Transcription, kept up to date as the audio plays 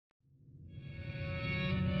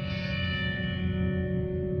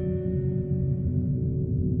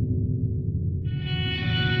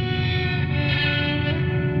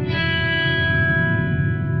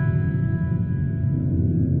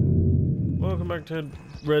back to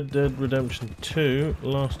Red Dead Redemption 2.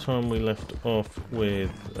 Last time we left off with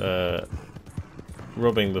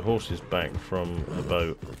robbing the horses back from the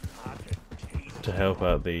boat to help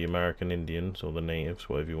out the American Indians, or the natives,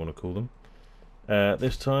 whatever you want to call them.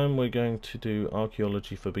 This time we're going to do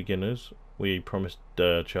archaeology for beginners. We promised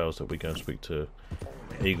Charles that we're going to speak to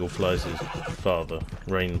Eagle Flies' father,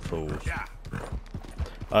 Rainfalls.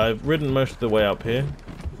 I've ridden most of the way up here,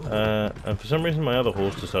 and for some reason my other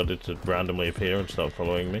horse decided to randomly appear and start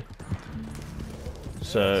following me.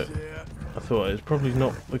 So I thought it's probably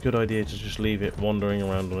not a good idea to just leave it wandering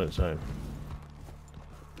around on its own.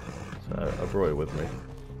 So I brought it with me.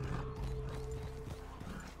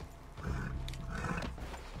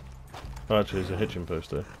 Oh, actually, there's a hitching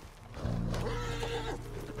post there.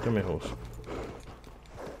 Come here, horse.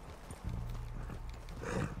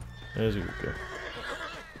 There's a good girl.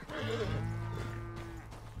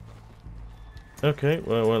 Okay,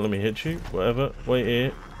 well, it won't let me hit you. Whatever. Wait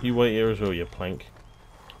here. You wait here as well, you plank.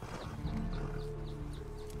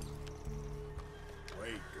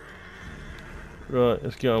 Right,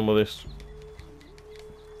 let's get on with this.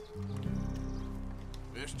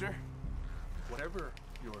 Mister, whatever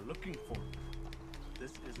you're looking for,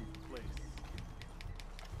 this isn't the place.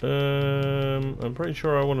 I'm pretty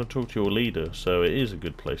sure I want to talk to your leader, so it is a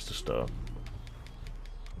good place to start.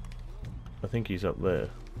 I think he's up there.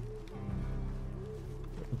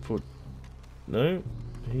 No,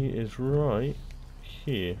 he is right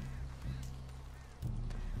here.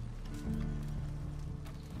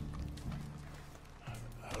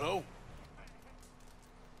 Hello?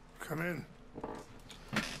 Come in.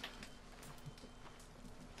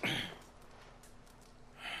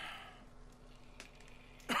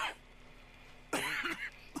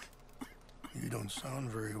 You don't sound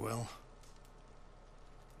very well.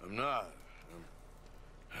 I'm not.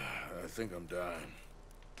 I think I'm dying.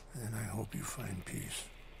 And I hope you find peace.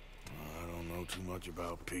 I don't know too much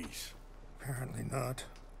about peace. Apparently not.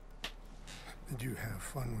 Did you have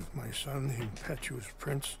fun with my son, the impetuous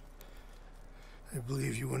prince? I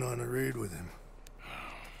believe you went on a raid with him.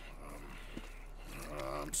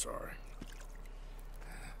 I'm sorry.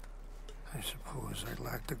 I suppose I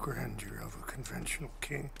lacked the grandeur of a conventional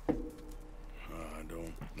king. I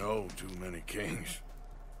don't know too many kings.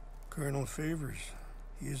 Colonel Favors.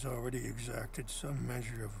 He has already exacted some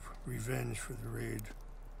measure of revenge for the raid.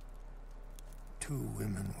 2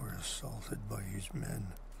 women were assaulted by his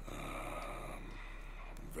men. I'm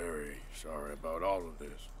very sorry about all of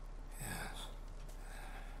this. Yes.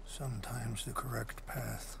 Sometimes the correct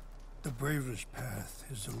path, the bravest path,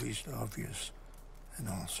 is the least obvious, and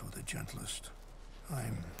also the gentlest.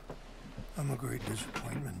 I'm a great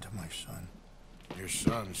disappointment to my son. Your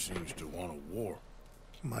son seems to want a war.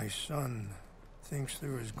 My son thinks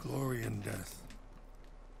there is glory in death.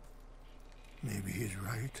 Maybe he's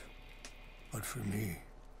right, but for me,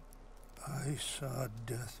 I saw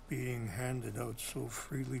death being handed out so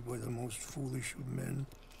freely by the most foolish of men,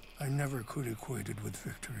 I never could equate it with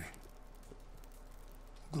victory.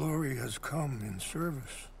 Glory has come in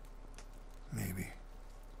service. Maybe.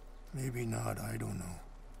 Maybe not, I don't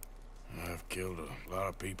know. I've killed a lot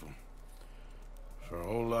of people. For a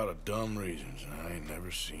whole lot of dumb reasons, and I ain't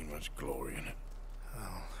never seen much glory in it.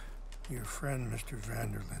 Well, your friend, Mr.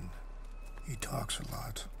 Vanderlyn, he talks a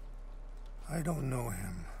lot. I don't know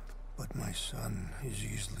him, but my son is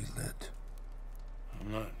easily led. I'm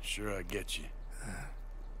not sure I get you.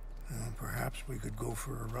 Well, perhaps we could go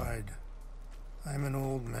for a ride. I'm an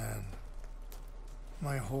old man.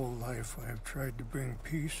 My whole life I have tried to bring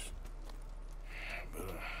peace.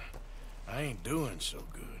 But I ain't doing so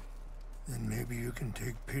good. Then maybe you can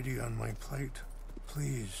take pity on my plight.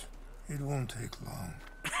 Please, it won't take long.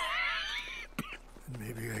 And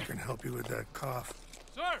maybe I can help you with that cough.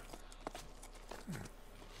 Sir!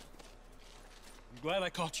 I'm glad I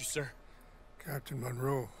caught you, sir. Captain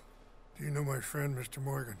Monroe, do you know my friend, Mr.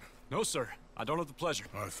 Morgan? No, sir. I don't have the pleasure.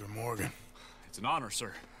 Arthur Morgan. It's an honor,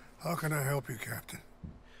 sir. How can I help you, Captain?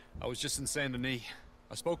 I was just in Saint Denis.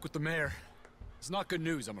 I spoke with the mayor. It's not good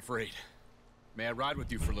news, I'm afraid. May I ride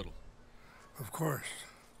with you for a little? Of course.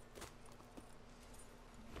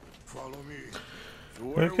 Follow me. So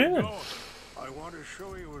where are we Okay. going? I want to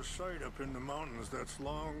show you a site up in the mountains that's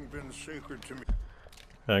long been sacred to me.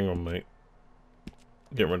 Hang on, mate.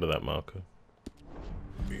 Get rid of that marker.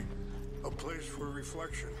 A place for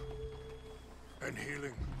reflection and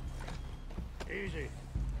healing. Easy.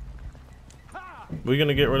 We're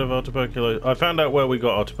gonna get rid of our tuberculosis. I found out where we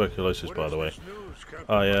got our tuberculosis, by the way.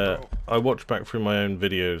 I watched back through my own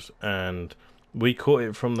videos, and we caught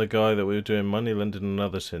it from the guy that we were doing money lending and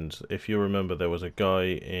other sins. If you remember, there was a guy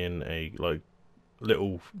in a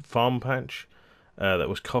little farm patch that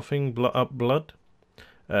was coughing up blood.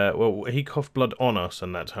 Well, he coughed blood on us,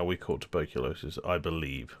 and that's how we caught tuberculosis, I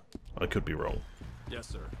believe. I could be wrong. Yes,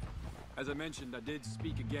 sir. As I mentioned, I did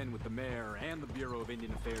speak again with the mayor and the Bureau of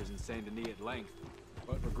Indian Affairs in Saint Denis at length,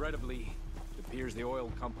 but regrettably, it appears the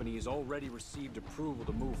oil company has already received approval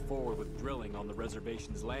to move forward with drilling on the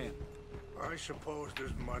reservation's land. I supposed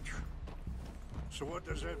as much. So what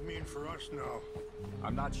does that mean for us now?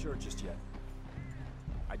 I'm not sure just yet.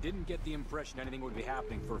 I didn't get the impression anything would be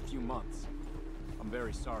happening for a few months. I'm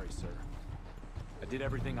very sorry, sir. I did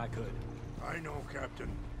everything I could. I know, Captain.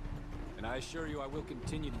 And I assure you I will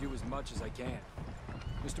continue to do as much as I can.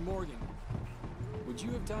 Mr. Morgan, would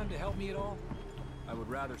you have time to help me at all? I would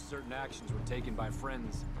rather certain actions were taken by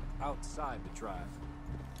friends outside the tribe.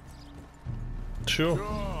 Sure. Sure,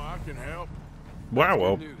 I can help. Wow,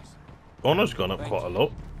 well, Good news. honor's gone up Thank quite a you.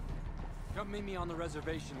 lot. Come meet me on the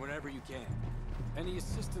reservation whenever you can. Any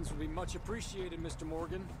assistance would be much appreciated, Mr.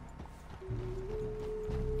 Morgan.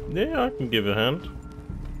 Yeah, I can give a hand.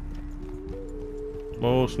 My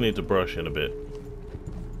horse needs a brush in a bit.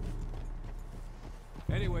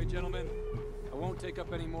 Anyway, gentlemen, I won't take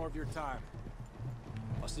up any more of your time.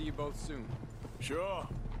 I'll see you both soon. Sure.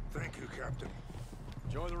 Thank you, Captain.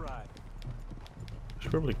 Enjoy the ride.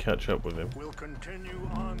 Should probably catch up with him. We'll continue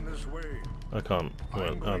on this way. I can't. Well,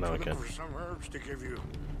 I'm oh, going no, to I look can. for some herbs to give you.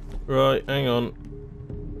 Right, hang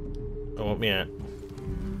on. I want me out.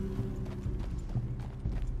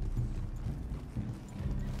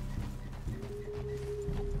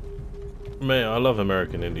 Man, I love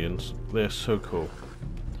American Indians. They're so cool.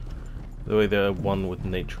 The way they're one with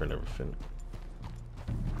nature and everything.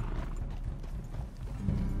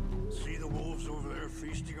 See the wolves over there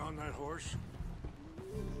feasting on that horse?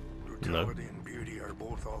 Brutality and beauty are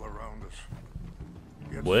both all around us.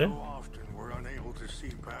 Yet Where? so often we're unable to see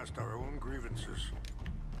past our own grievances.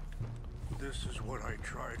 This is what I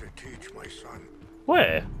try to teach my son.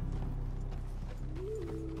 Where?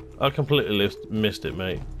 I completely missed it,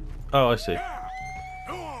 mate. Oh, I see.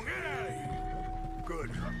 Go on, get out of here.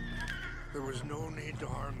 Good. There was no need to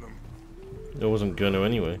harm them. I wasn't gonna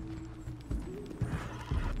anyway.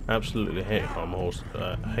 Absolutely hate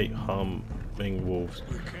harming wolves.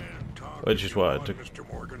 We can talk Which is if you why I want, took-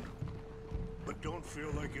 Mr. Morgan. But don't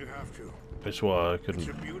feel like you have to. That's why I It's a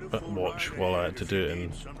couldn't beautiful watch ride while I ahead had to if do you it in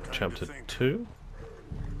need some time to chapter think. 2.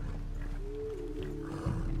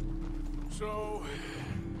 So,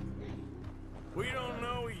 we don't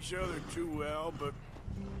know each other too well, but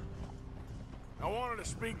I wanted to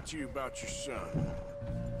speak to you about your son.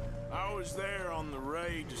 I was there on the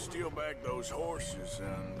raid to steal back those horses,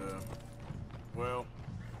 and, well,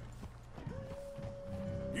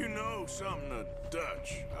 you know something of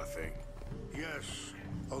Dutch, I think. Yes,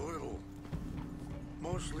 a little.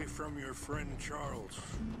 Mostly from your friend Charles.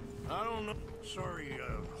 I don't know. Sorry,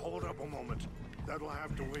 hold up a moment. That'll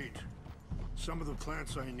have to wait. Some of the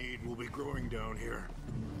plants I need will be growing down here.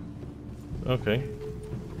 Okay.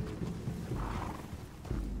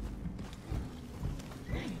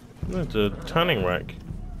 That's a tanning rack.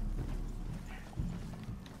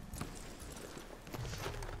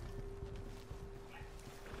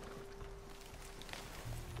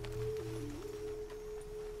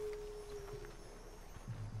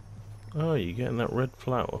 Oh, you're getting that red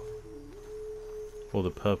flower. Or the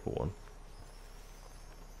purple one.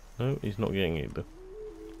 No, he's not getting either.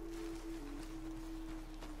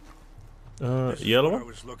 This is yellow what one? I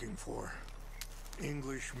was looking for.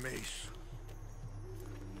 English mace.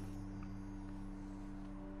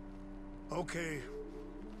 Okay,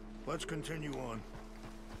 let's continue on.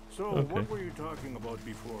 So, Okay. what were you talking about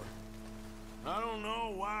before? I don't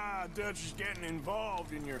know why Dutch is getting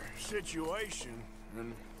involved in your situation,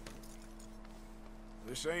 and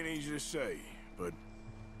this ain't easy to say, but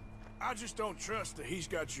I just don't trust that he's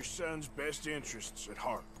got your son's best interests at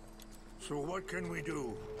heart. So what can we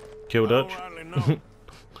do? Kill I don't Dutch? rightly know.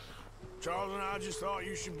 Charles and I just thought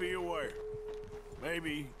you should be aware.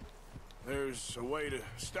 Maybe there's a way to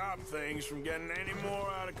stop things from getting any more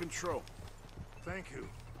out of control. Thank you,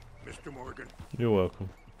 Mr. Morgan. You're welcome.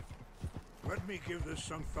 Let me give this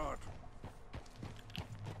some thought.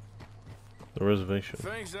 The reservation.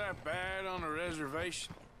 Things that bad on a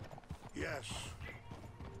reservation? Yes,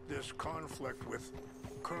 this conflict with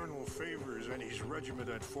Colonel Favors and his regiment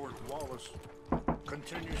at Fort Wallace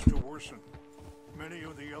continues to worsen. Many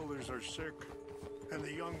of the elders are sick, and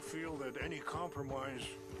the young feel that any compromise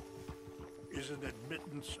is an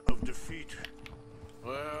admittance of defeat.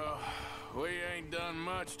 Well, we ain't done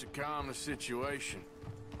much to calm the situation.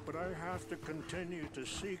 But I have to continue to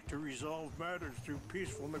seek to resolve matters through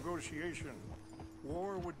peaceful negotiation.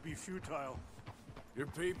 War would be futile. Your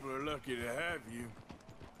people are lucky to have you.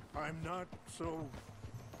 I'm not so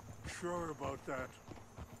sure about that.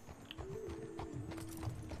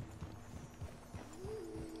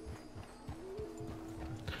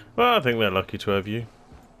 Well, I think they're lucky to have you.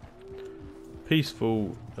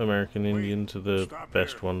 Peaceful American Indians are the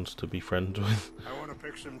best ones to be friends with. I want to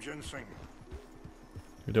pick some ginseng.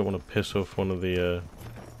 You don't want to piss off one of the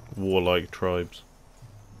warlike tribes.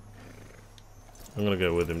 I'm gonna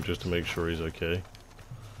go with him just to make sure he's okay.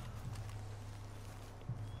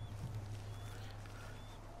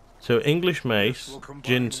 So English mace,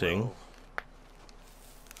 ginseng. Well.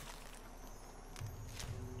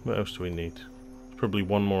 What else do we need? Probably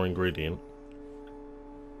one more ingredient.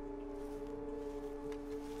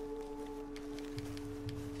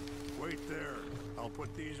 Wait there. I'll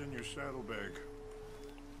put these in your saddlebag.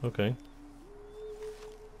 Okay.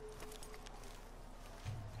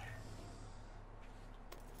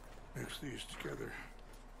 Mix these together.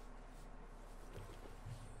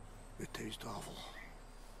 It tastes awful,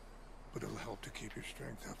 but it'll help to keep your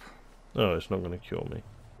strength up. Oh, it's not going to cure me.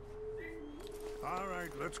 All right,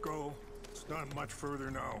 let's go. It's not much further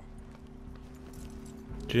now.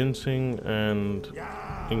 Ginseng and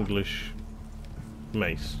Yeah. English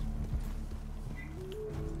mace.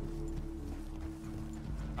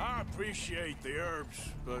 I appreciate the herbs,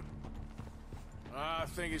 but I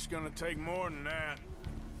think it's gonna take more than that.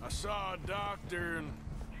 I saw a doctor and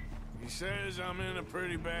he says I'm in a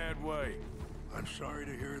pretty bad way. I'm sorry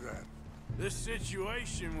to hear that. This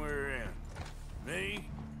situation we're in, me,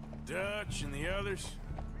 Dutch, and the others,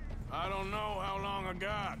 I don't know how long I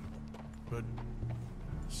got, but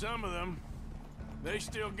some of them, they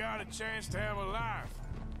still got a chance to have a life.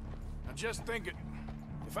 I just think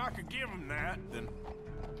if I could give them that, then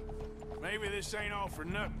maybe this ain't all for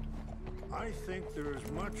nothing. I think there is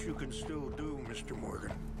much you can still do, Mr.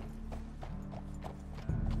 Morgan.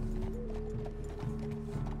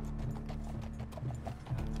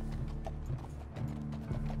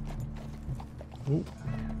 Ooh.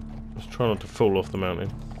 Let's try not to fall off the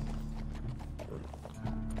mountain.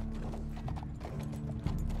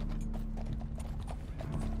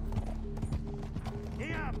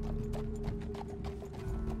 Yeah.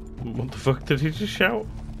 What the fuck did he just shout?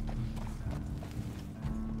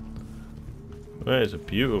 That is a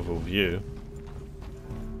beautiful view.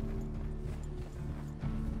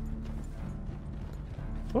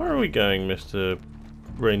 Where are we going, Mr.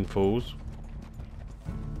 Rainfalls?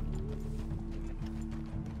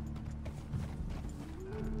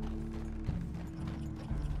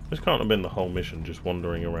 This can't have been the whole mission, just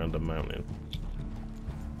wandering around a mountain.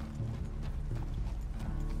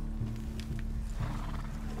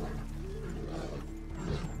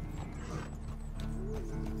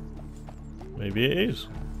 Maybe it is.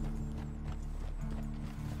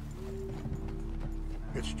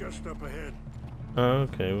 It's just up ahead. Oh,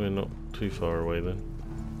 okay, we're not too far away then.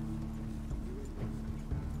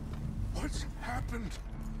 What's happened?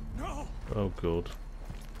 No, Oh god.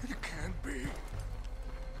 it can't be.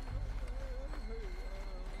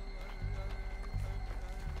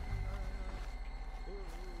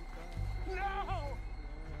 No!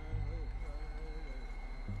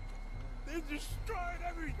 They destroyed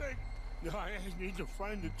everything. No, I need to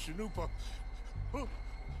find the Chanupa. Who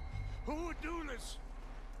would do this?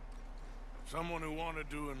 Someone who wanted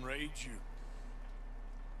to enrage you.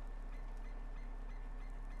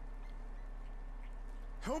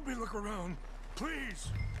 Help me look around,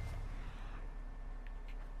 please.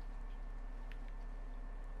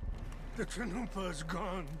 The Chanupa is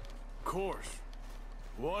gone. Of course.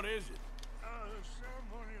 What is it? The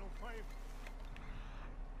ceremonial pipe.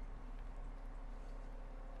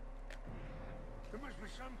 There must be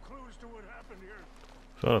some clues to what happened here.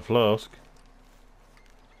 Found a flask.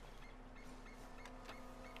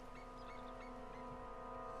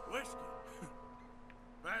 Whiskey.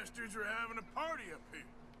 Bastards are having a party up here.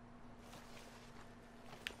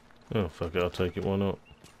 Oh fuck it, I'll take it, why not?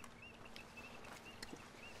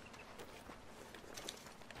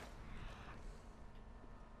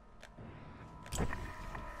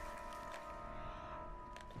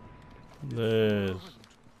 There's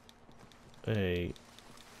a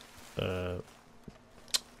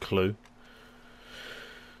clue.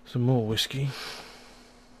 Some more whiskey.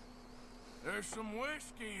 There's some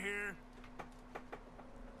whiskey here.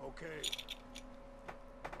 Okay.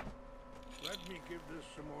 Let me give this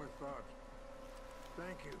some more thought.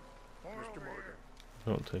 Thank you, Mr. Morgan.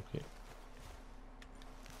 I'll take it.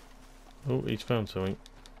 Oh, he's found something.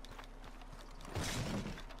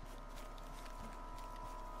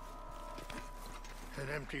 An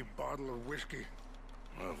empty bottle of whiskey.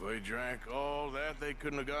 Well, if they drank all that, they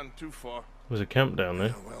couldn't have gotten too far. There's a camp down there.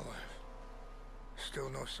 Yeah, well, still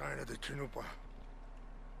no sign of the Chinupa.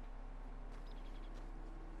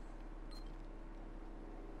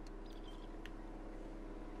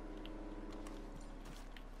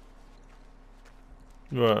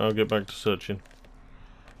 Right, I'll get back to searching.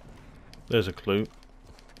 There's a clue.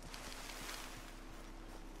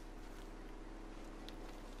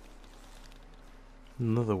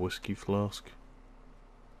 Another whiskey flask.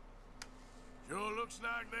 Sure looks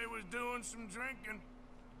like they was doing some drinking.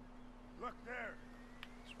 Look there.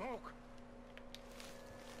 Smoke.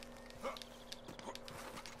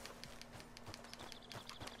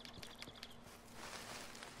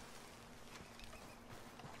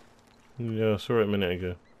 Yeah, I saw it a minute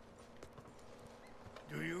ago.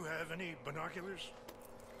 Do you have any binoculars?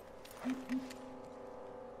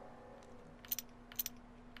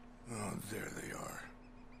 Oh, there they are.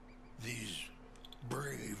 These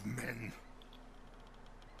brave men.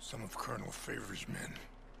 Some of Colonel Favor's men.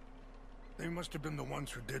 They must have been the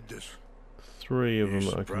ones who did this. 3 of them You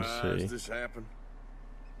that I can surprised see. this happened?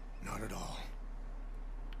 Not at all.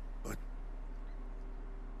 But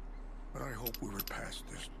I hope we were past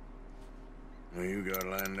this. Well, you got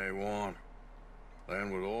land they want.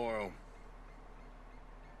 Land with oil.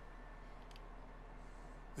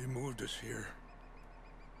 They moved us here.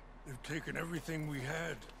 They've taken everything we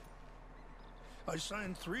had. I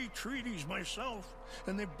signed 3 treaties myself,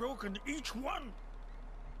 and they've broken each one.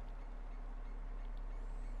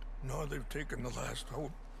 Now they've taken the last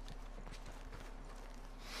hope.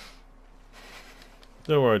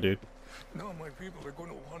 Don't worry, dude. Now my people are going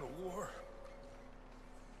to want a war.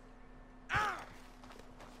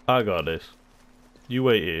 I got this. You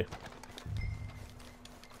wait here.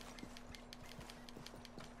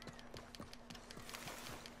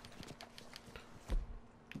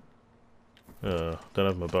 Don't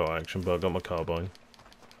have my bow action, but I got my carbine.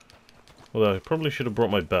 Although I probably should have brought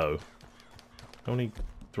my bow. How many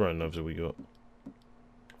throwing knives have we got?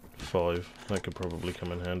 5. That could probably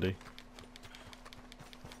come in handy.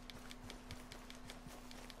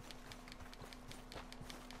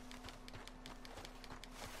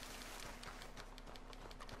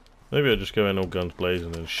 Maybe I'll just go in all guns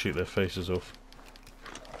blazing and shoot their faces off.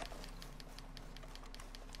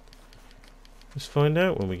 Let's find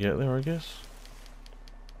out when we get there, I guess.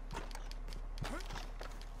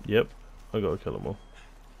 Yep, I gotta kill them all.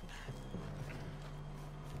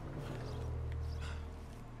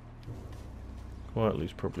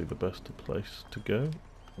 Quietly's probably the best place to go.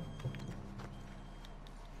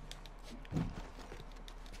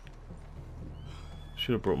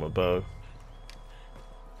 Should have brought my bow.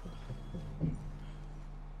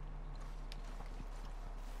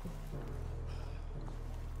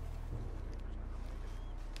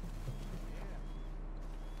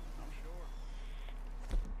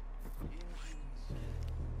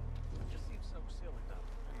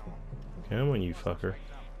 Come on, you fucker.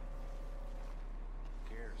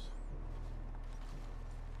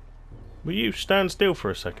 Will you stand still for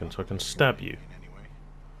a second so I can stab you? Anyway,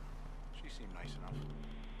 she seemed nice enough.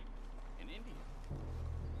 An Indian.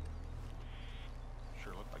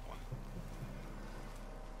 Sure looked like one.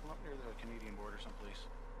 From up near the Canadian border someplace.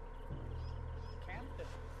 Canada.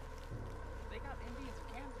 They got Indians in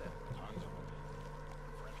Canada. Tons of them.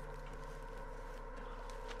 French folk too.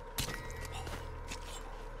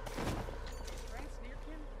 France near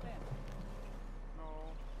Canada.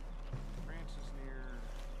 No. France is near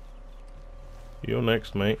You're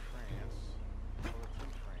next, mate. France. Well, it's in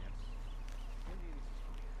France. Indians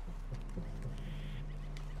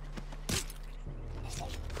is from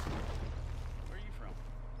here. Where are you from?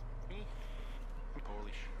 Me? I'm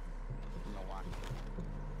Polish. From Milwaukee.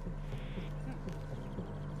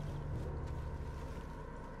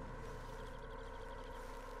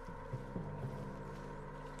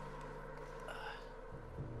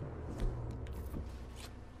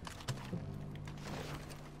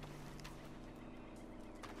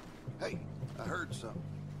 Hey, I heard something.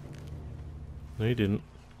 No, you didn't.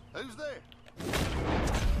 Who's there?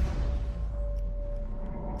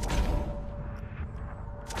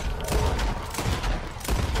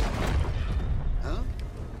 Huh?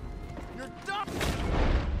 You're done!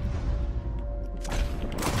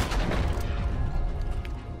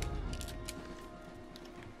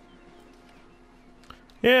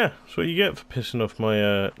 Yeah, that's what you get for pissing off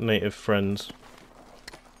my native friends.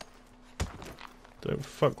 Don't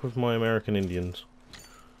fuck with my American Indians.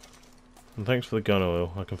 And thanks for the gun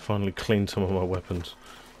oil. I can finally clean some of my weapons.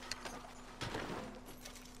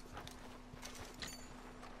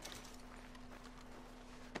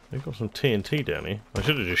 They've got some TNT down here. I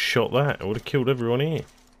should have just shot that. It would have killed everyone here.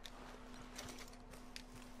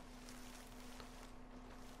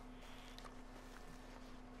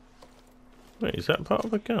 Wait, is that part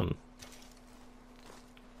of a gun?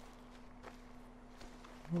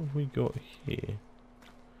 What have we got here?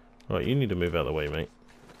 Right, you need to move out of the way, mate.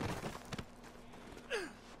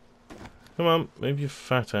 Come on, move your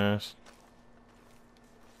fat ass.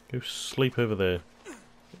 Go sleep over there.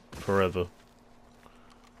 Forever.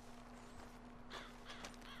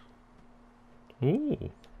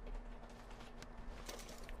 Ooh.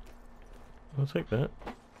 I'll take that.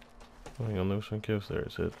 Oh, hang on, there was something else there,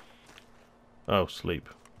 it said. Oh, sleep.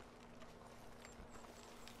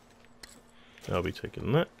 I'll be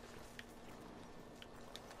taking that.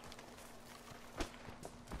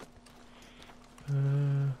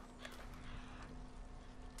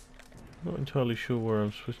 Not entirely sure where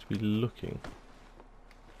I'm supposed to be looking.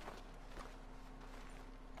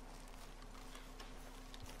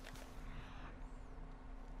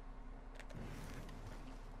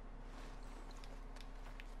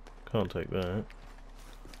 Can't take that.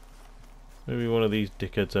 Maybe one of these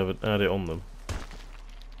dickheads had it on them.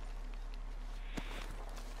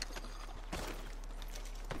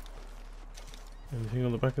 Anything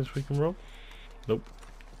on the back of this we can rob? Nope.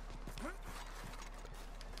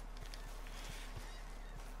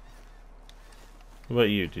 What about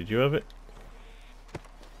you? Did you have it?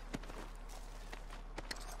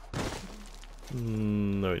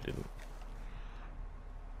 No, it didn't.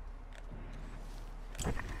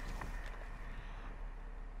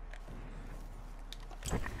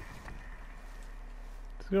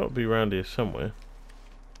 It's got to be around here somewhere.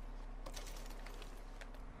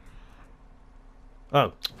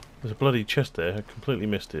 Oh, there's a bloody chest there. I completely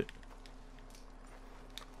missed it.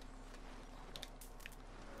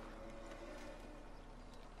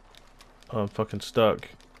 Oh, I'm fucking stuck.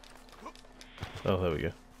 Oh, there we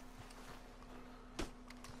go.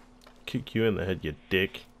 Kick you in the head, you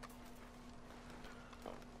dick.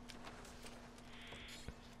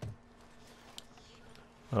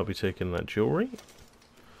 I'll be taking that jewellery.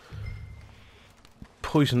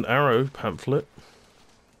 Poisoned arrow pamphlet.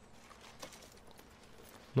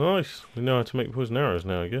 Nice. We know how to make poison arrows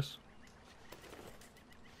now, I guess.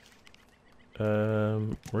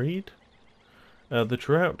 Read. The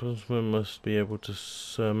true outdoorsman must be able to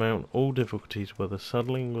surmount all difficulties, whether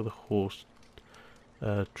saddling with a horse,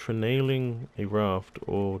 trailing a raft,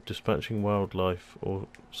 or dispatching wildlife or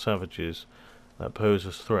savages that pose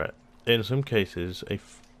a threat. In some cases,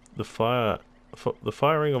 the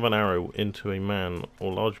firing of an arrow into a man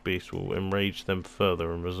or large beast will enrage them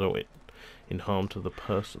further and result in harm to the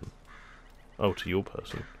person. Oh, to your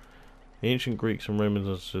person. The ancient Greeks and Romans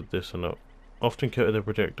understood this and often coated their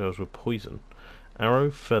projectiles with poison.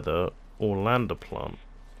 Arrow, feather, or lander plant.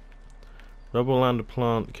 Rub or lander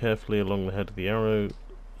plant carefully along the head of the arrow.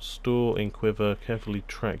 Store in quiver. Carefully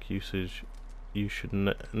track usage. You should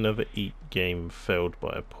never eat game felled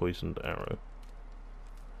by a poisoned arrow.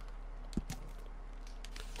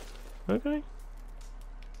 Okay.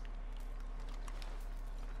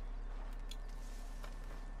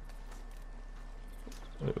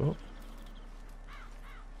 Wait, what?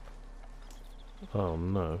 Oh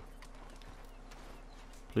no.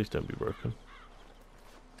 Please don't be broken.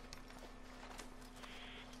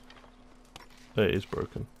 It is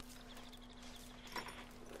broken.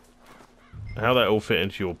 How that all fit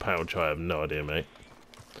into your pouch, I have no idea, mate.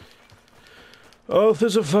 Oh,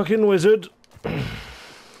 there's a fucking wizard!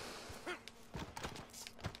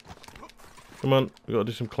 Come on, we gotta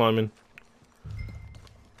do some climbing.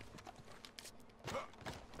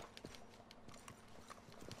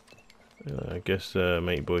 I guess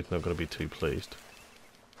mate boy's not gonna be too pleased.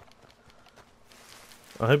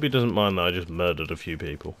 I hope he doesn't mind that I just murdered a few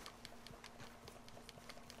people.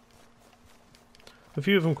 A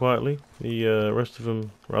few of them quietly, the rest of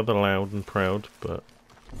them rather loud and proud, but...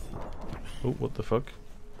 Oh, what the fuck?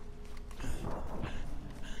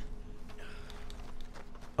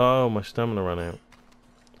 Oh, my stamina ran out.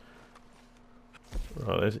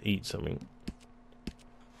 Right, let's eat something.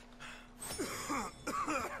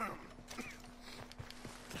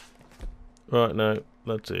 Right, no,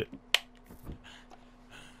 that's it.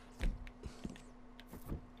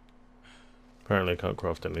 Apparently I can't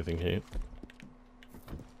craft anything here.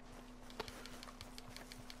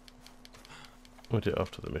 We'll do it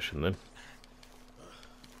after the mission then.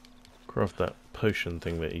 Craft that potion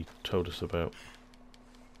thing that he told us about.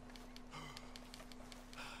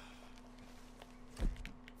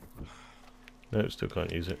 No, still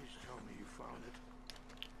can't use it.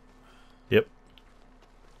 Yep.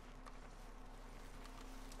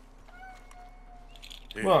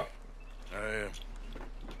 Here. What? I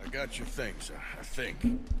got your things, I think.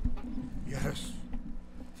 Yes.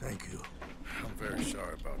 Thank you. I'm very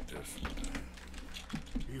sorry about this.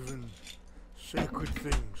 Even Sacred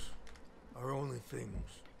things are only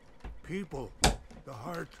things. People, the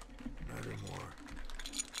heart, matter more.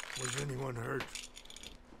 Was anyone hurt?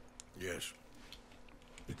 Yes.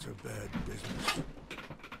 It's a bad business.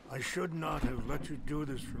 I should not have let you do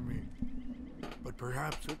this for me. But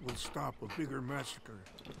perhaps it will stop a bigger massacre.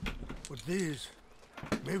 With these,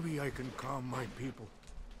 maybe I can calm my people.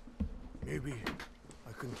 Maybe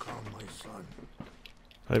I can calm my son.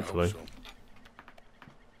 Hopefully. I hope so.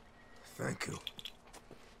 Thank you.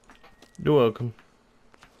 You're welcome.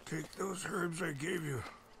 Take those herbs I gave you,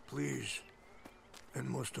 please. And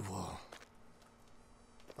most of all,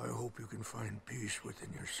 I hope you can find peace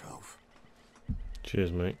within yourself.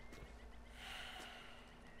 Cheers, mate.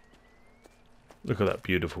 Look at that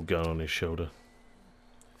beautiful gun on his shoulder.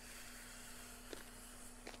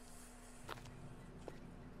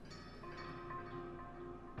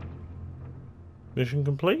 Mission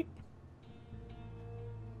complete?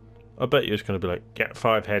 I bet you it's going to be like, get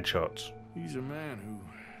 5 headshots. He's a man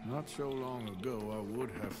who, not so long ago, I would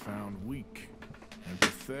have found weak and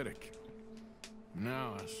pathetic.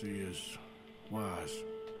 Now I see as wise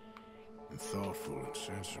and thoughtful and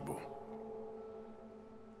sensible.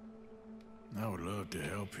 I would love to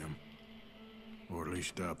help him, or at least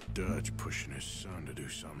stop Dutch pushing his son to do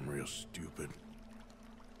something real stupid.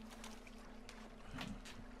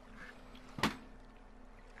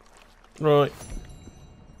 Right.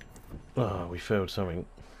 Ah, we failed something.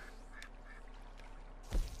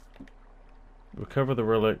 Recover the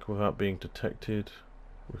relic without being detected.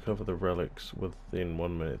 Recover the relics within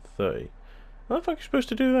 1 minute 30. How the fuck are you supposed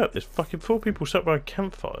to do that? There's fucking 4 people sat by a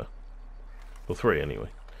campfire. Or 3 anyway.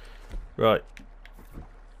 Right.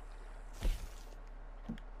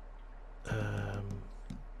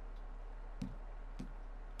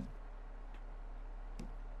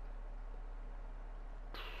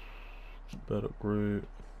 Burdock root.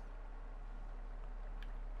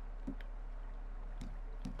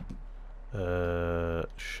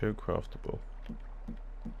 Show craftable.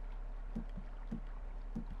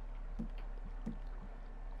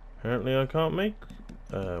 Apparently I can't make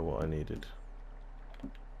what I needed.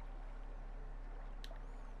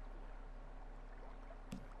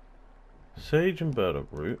 Sage and burdock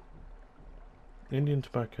root. Indian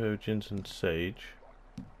tobacco, ginseng, sage.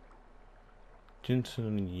 Ginseng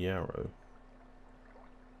and yarrow.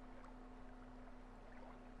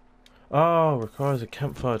 Oh, requires a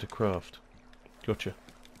campfire to craft. Gotcha.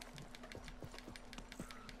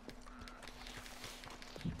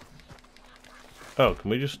 Oh, can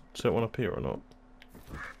we just set one up here or not?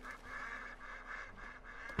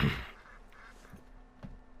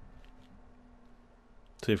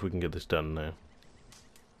 See if we can get this done now.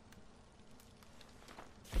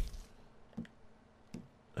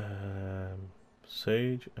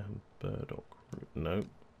 Sage and burdock root. Nope.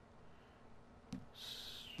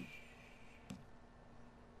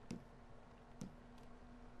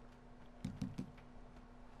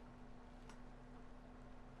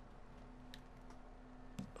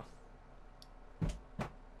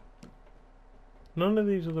 None of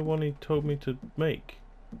these are the one he told me to make.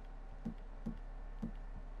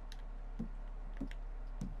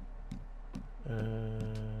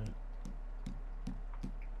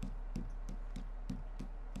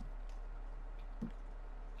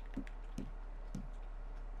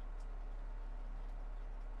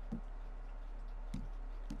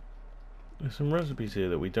 There's some recipes here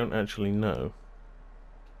that we don't actually know.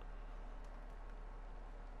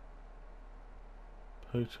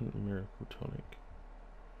 Potent miracle tonic.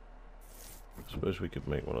 I suppose we could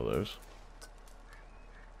make one of those.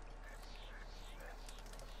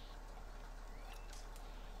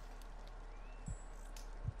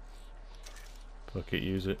 Fuck it,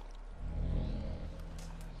 use it.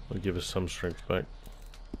 It'll give us some strength back.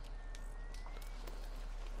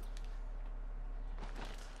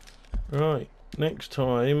 Right, next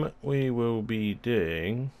time we will be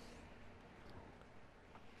doing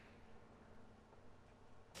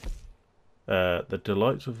the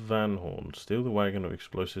Delights of Van Horn. Steal the wagon of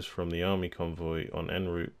explosives from the army convoy en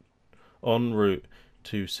route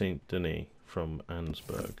to Saint Denis from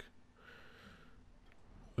Ansburg.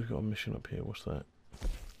 We've got a mission up here. What's that?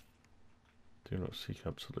 Do not seek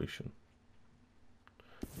absolution.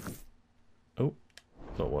 Oh,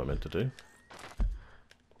 not what I meant to do.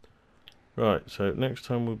 Right, so next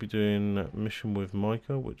time we'll be doing mission with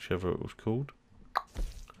Micah, whichever it was called.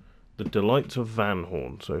 The Delights of Van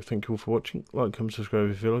Horn. So thank you all for watching. Like, comment, subscribe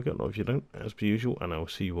if you like it, not if you don't, as per usual, and I will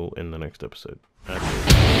see you all in the next episode.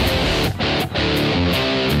 Adios.